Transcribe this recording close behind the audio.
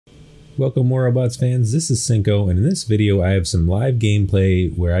Welcome More Robots fans, this is Cinco, and in this video I have some live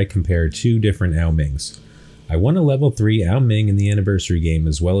gameplay where I compare two different Ao Mings. I won a level 3 Ao Ming in the anniversary game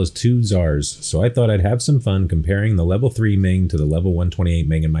as well as two Zars, so I thought I'd have some fun comparing the level 3 Ming to the level 128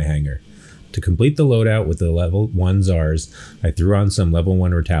 Ming in my hangar. To complete the loadout with the level 1 Zars, I threw on some level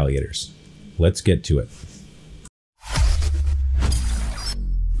 1 Retaliators. Let's get to it.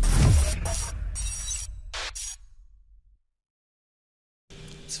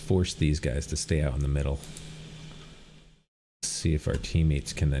 Let's force these guys to stay out in the middle. See if our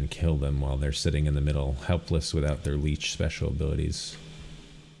teammates can then kill them while they're sitting in the middle, helpless without their leech special abilities.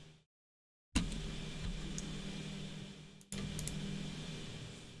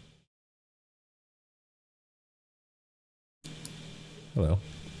 Hello.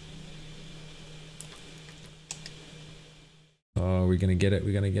 Oh, we're gonna get it,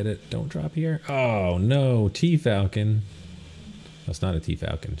 we're gonna get it. Don't drop here. Oh no, T-Falcon. That's not a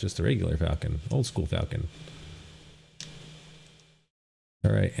T-Falcon, just a regular Falcon. Old school Falcon.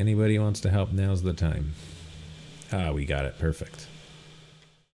 Alright, anybody wants to help, now's the time. Ah, we got it, perfect.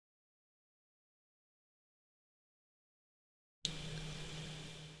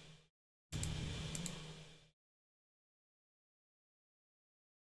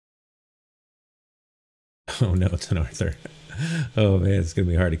 Oh no, it's an Arthur. Oh man, it's gonna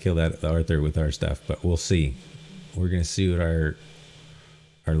be hard to kill that Arthur with our stuff, but we'll see. We're gonna see what our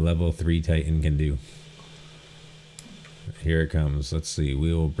level 3 Titan can do. Here it comes. Let's see.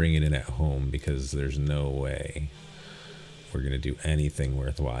 We will bring it in at home because there's no way we're gonna do anything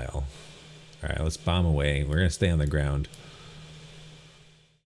worthwhile. All right, let's bomb away. We're gonna stay on the ground.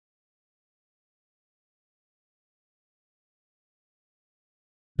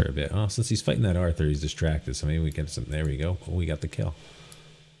 For a bit. Oh, since he's fighting that Arthur, he's distracted. So maybe we get some. There we go. Oh, we got the kill.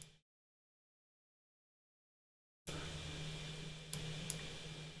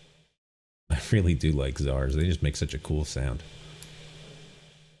 I really do like Zars. They just make such a cool sound.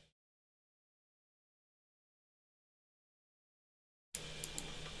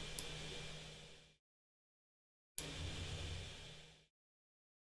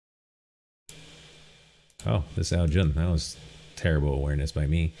 Oh, this Ao Jun. That was terrible awareness by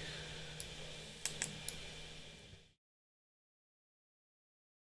me.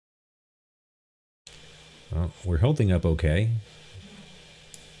 Well, we're holding up okay.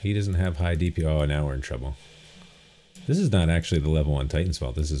 He doesn't have high DP. Oh, now we're in trouble. This is not actually the level 1 Titan's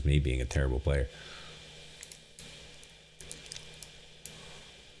fault. This is me being a terrible player.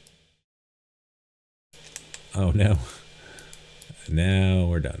 Oh no. Now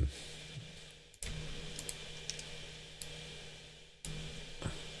we're done.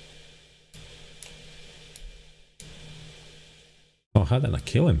 Oh, how'd that not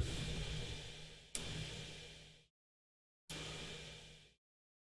kill him?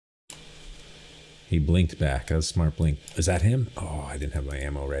 He blinked back. That was a smart blink. Is that him? Oh, I didn't have my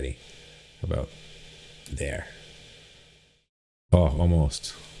ammo ready. How about there? Oh,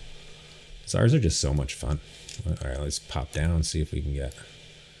 almost. Zars are just so much fun. All right, let's pop down and see if we can get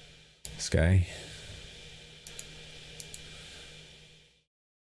this guy.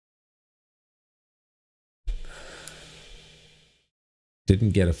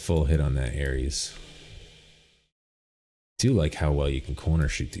 Didn't get a full hit on that Ares. Do like how well you can corner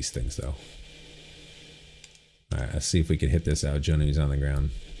shoot these things though. Alright, let's see if we can hit this out. Johnny's on the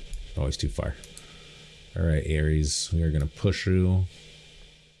ground. Oh, he's too far. Alright, Ares, we are going to push through.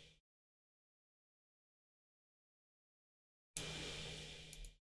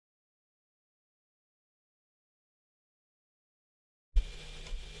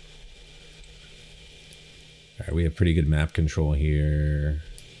 Alright, we have pretty good map control here.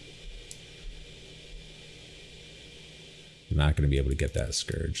 Not going to be able to get that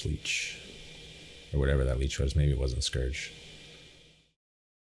Scourge leech. Or whatever that leech was. Maybe it wasn't Scourge.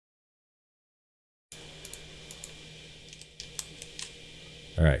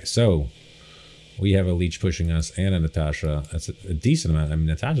 Alright, so we have a leech pushing us and a Natasha. That's a decent amount. I mean,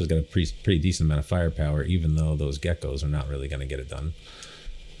 Natasha's got a pretty decent amount of firepower, even though those geckos are not really going to get it done.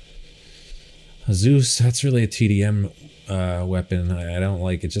 Zeus, that's really a TDM weapon. I don't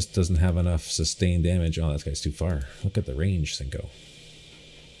like it. Just doesn't have enough sustained damage. Oh, that guy's too far. Look at the range, Cinco.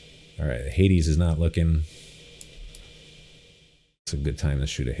 Alright, Hades is not looking. It's a good time to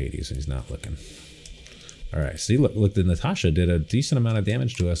shoot at Hades when he's not looking. Alright, see, look, the Natasha did a decent amount of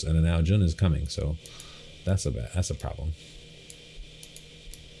damage to us, and an Ao Jun is coming, so that's a problem.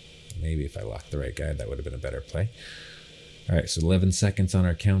 Maybe if I locked the right guy, that would have been a better play. Alright, so 11 seconds on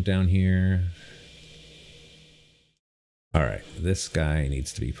our countdown here. Alright, this guy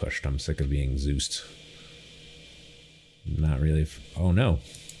needs to be pushed. I'm sick of being Zeused. Not really. Oh no.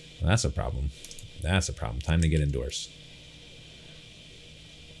 That's a problem. That's a problem. Time to get indoors.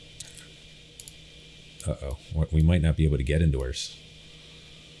 Uh-oh. We might not be able to get indoors.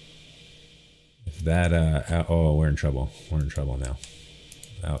 If that, oh, we're in trouble. We're in trouble now.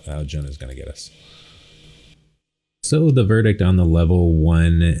 Aljun is going to get us. So the verdict on the level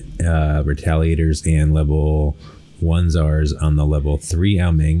 1 Retaliators and level 1 Zars on the level 3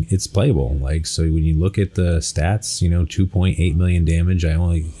 Ao Ming, it's playable. Like, so when you look at the stats, you know, 2.8 million damage. I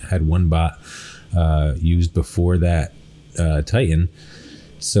only had one bot used before that Titan.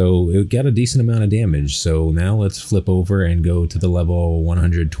 So it got a decent amount of damage. So now let's flip over and go to the level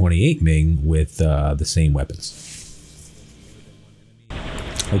 128 Ming with the same weapons.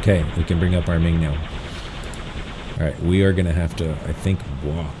 Okay, we can bring up our Ming now. Alright, we are going to have to, I think,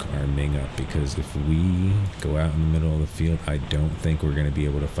 walk our Ming up, because if we go out in the middle of the field, I don't think we're going to be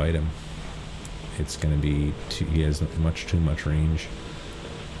able to fight him. It's going to be, he has too much range.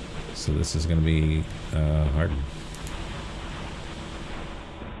 So this is going to be hard.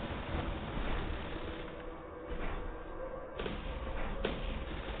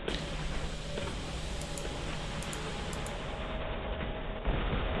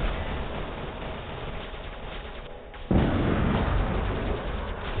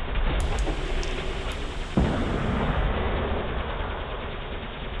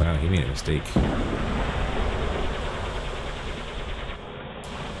 Wow, he made a mistake.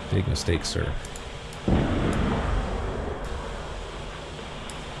 Big mistake, sir.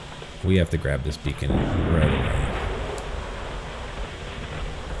 We have to grab this beacon right away.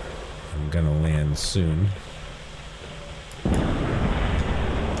 I'm gonna land soon.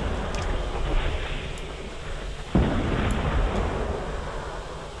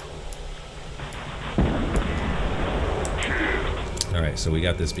 Alright, so we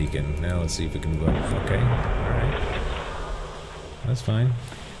got this beacon. Now let's see if we can go up. Okay, alright. That's fine.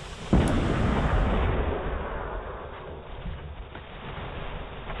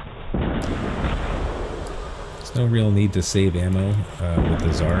 There's no real need to save ammo with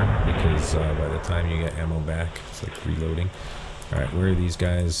the Zar, because by the time you get ammo back, it's like reloading. Alright, where are these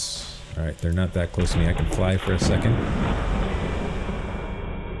guys? Alright, they're not that close to me. I can fly for a second.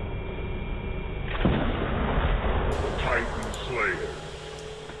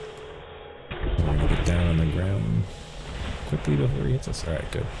 Quickly before he hits us.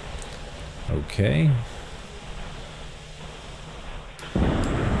 Alright, good. Okay.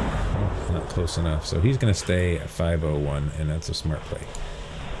 Oh, not close enough. So he's going to stay at 501, and that's a smart play.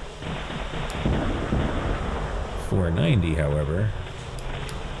 490, however,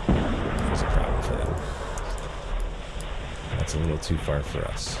 is a problem for them. That's a little too far for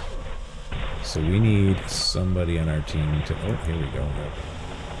us. So we need somebody on our team to... Oh, here we go.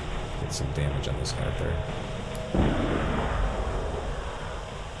 Get some damage on this Arthur.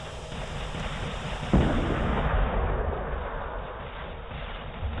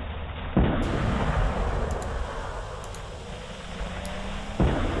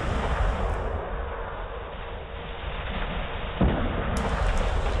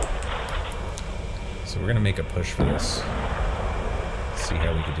 So we're going to make a push for this. See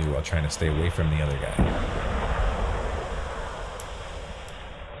how we can do while trying to stay away from the other guy.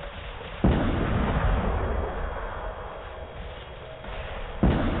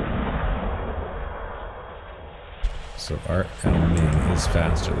 So our Ao Ming is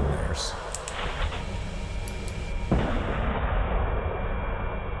faster than theirs.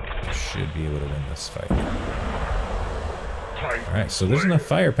 Should be able to win this fight. Alright, so there's enough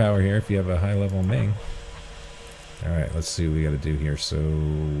firepower here if you have a high level Ming. Alright, let's see what we gotta do here. So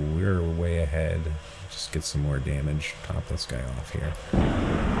we're way ahead. Just get some more damage. Top this guy off here.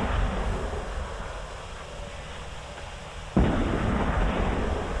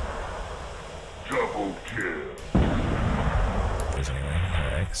 Double kill. Anyway,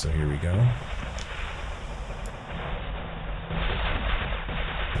 alright, so here we go.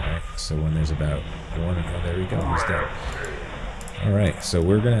 Alright, so when there's about one, oh, there we go, he's dead. Alright, so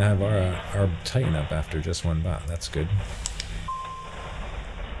we're gonna have our Titan up after just one bot. That's good.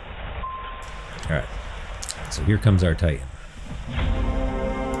 Alright, so here comes our Titan.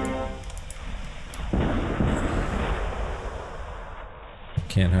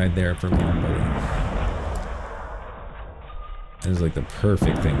 Can't hide there for long, buddy. This is like the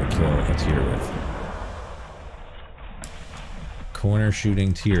perfect thing to kill a tier with. Corner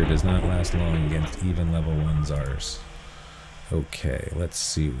shooting tier does not last long against even level 1 Zars. Okay, let's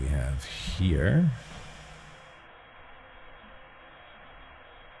see what we have here.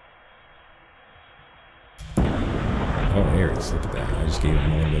 Oh, Ares, look at that. I just gave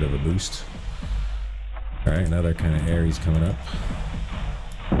him a little bit of a boost. Alright, another kind of Ares coming up.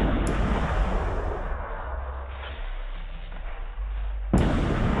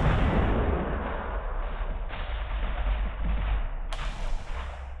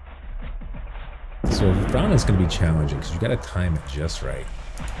 So Ravana's going to be challenging because you got to time it just right.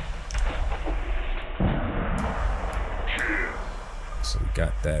 So we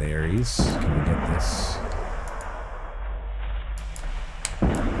got that Ares. Can we get this?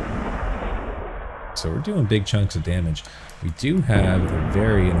 So we're doing big chunks of damage. We do have a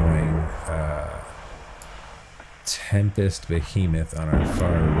very annoying Tempest Behemoth on our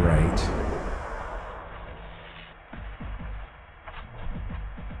far right.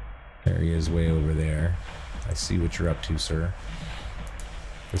 There he is way over there. I see what you're up to, sir.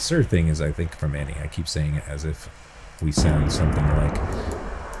 The sir thing is, I think, from Annie. I keep saying it as if we sound something like.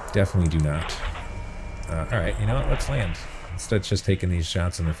 Definitely do not. Alright, you know what? Let's land. Instead of just taking these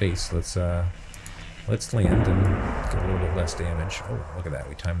shots in the face, let's land and get a little bit less damage. Oh, look at that.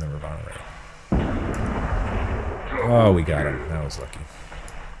 We timed the Ravana right. Oh, we got him. That was lucky.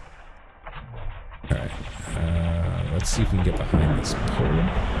 Alright. Let's see if we can get behind this pole.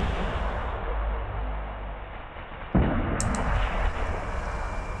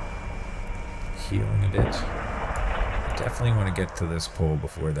 Healing a bit. Definitely want to get to this pole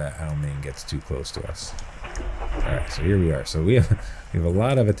before that Ao Ming gets too close to us. Alright, so here we are. So we have a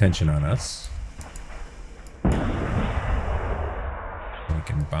lot of attention on us. We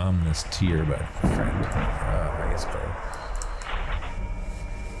can bomb this tier, but friend. I guess bow.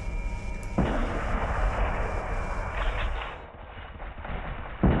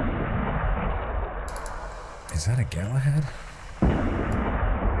 Is that a Galahad?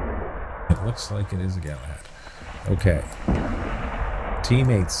 It looks like it is a Galahad. Okay.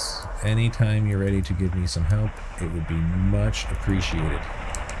 Teammates, anytime you're ready to give me some help, it would be much appreciated.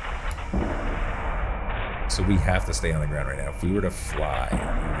 So we have to stay on the ground right now. If we were to fly, we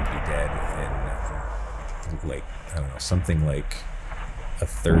would be dead in, like, I don't know, something like a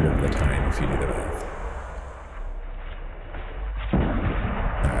third of the time if you do the math.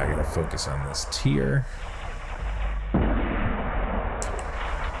 I gotta focus on this tier.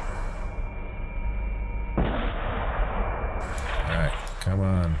 Alright, come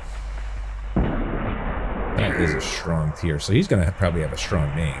on. That is a strong tier. So he's gonna probably have a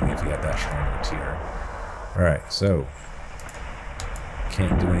strong Ming if he had that strong of a tier. Alright, so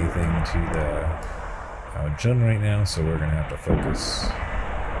can't do anything to the Ao Jun right now, so we're gonna have to focus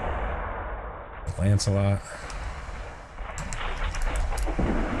Lancelot.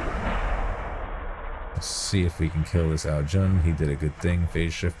 Let's see if we can kill this Ao Jun. He did a good thing,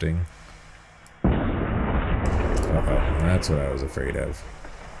 phase shifting. Uh-oh, that's what I was afraid of.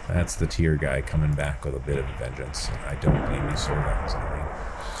 That's the tier guy coming back with a bit of a vengeance. I don't blame you, sir. That was annoying.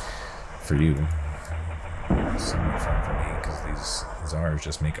 For you. Somewhat fun for me, because these Zars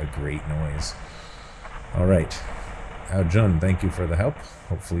just make a great noise. Alright. Ao Jun, thank you for the help.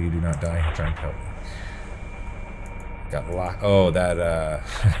 Hopefully you do not die trying to help me. Got locked. Oh, that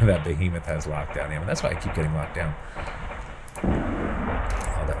that behemoth has lockdown. Yeah, that's why I keep getting locked down.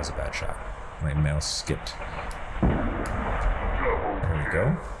 Oh, that was a bad shot. My mouse skipped. There we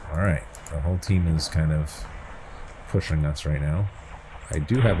go. Alright. The whole team is kind of pushing us right now. I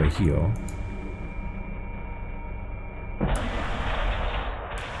do have a heal.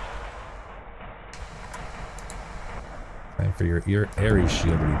 Time for your Ares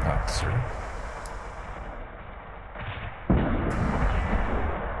shield to be popped, sir.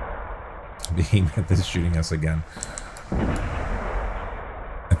 Behemoth is shooting us again.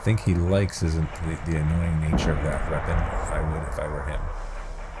 I think he likes the annoying nature of that weapon. I would if I were him.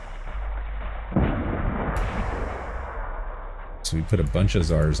 So we put a bunch of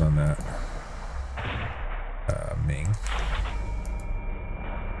Zars on that Ming.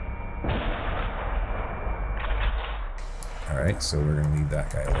 Alright, so we're going to leave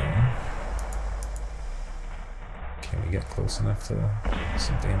that guy alone. Can we get close enough to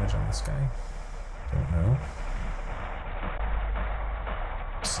some damage on this guy? Don't know.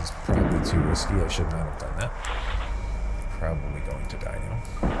 This is probably too risky. I should not have done that. Probably going to die now.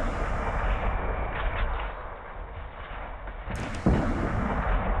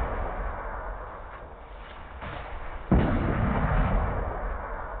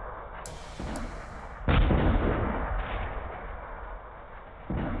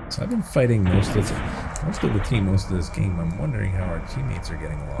 So I've been fighting most of the team most of this game. I'm wondering how our teammates are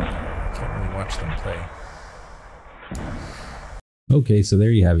getting along. I can't really watch them play. Okay, so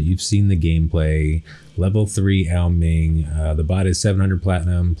there you have it. You've seen the gameplay. Level 3 Ao Ming. The bot is 700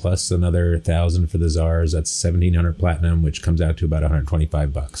 platinum plus another 1,000 for the Zars. That's 1,700 platinum, which comes out to about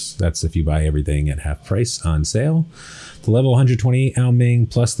 125 bucks. That's if you buy everything at half price on sale. The level 128 Ao Ming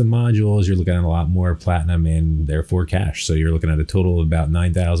plus the modules, you're looking at a lot more platinum and therefore cash. So you're looking at a total of about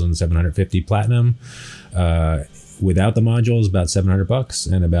 9,750 platinum. without the modules, about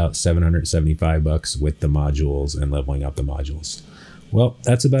 $700, and about $775 with the modules and leveling up the modules. Well,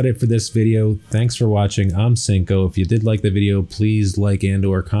 that's about it for this video. Thanks for watching. I'm Cinco. If you did like the video, please like and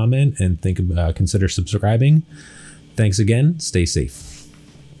or comment, and consider subscribing. Thanks again. Stay safe.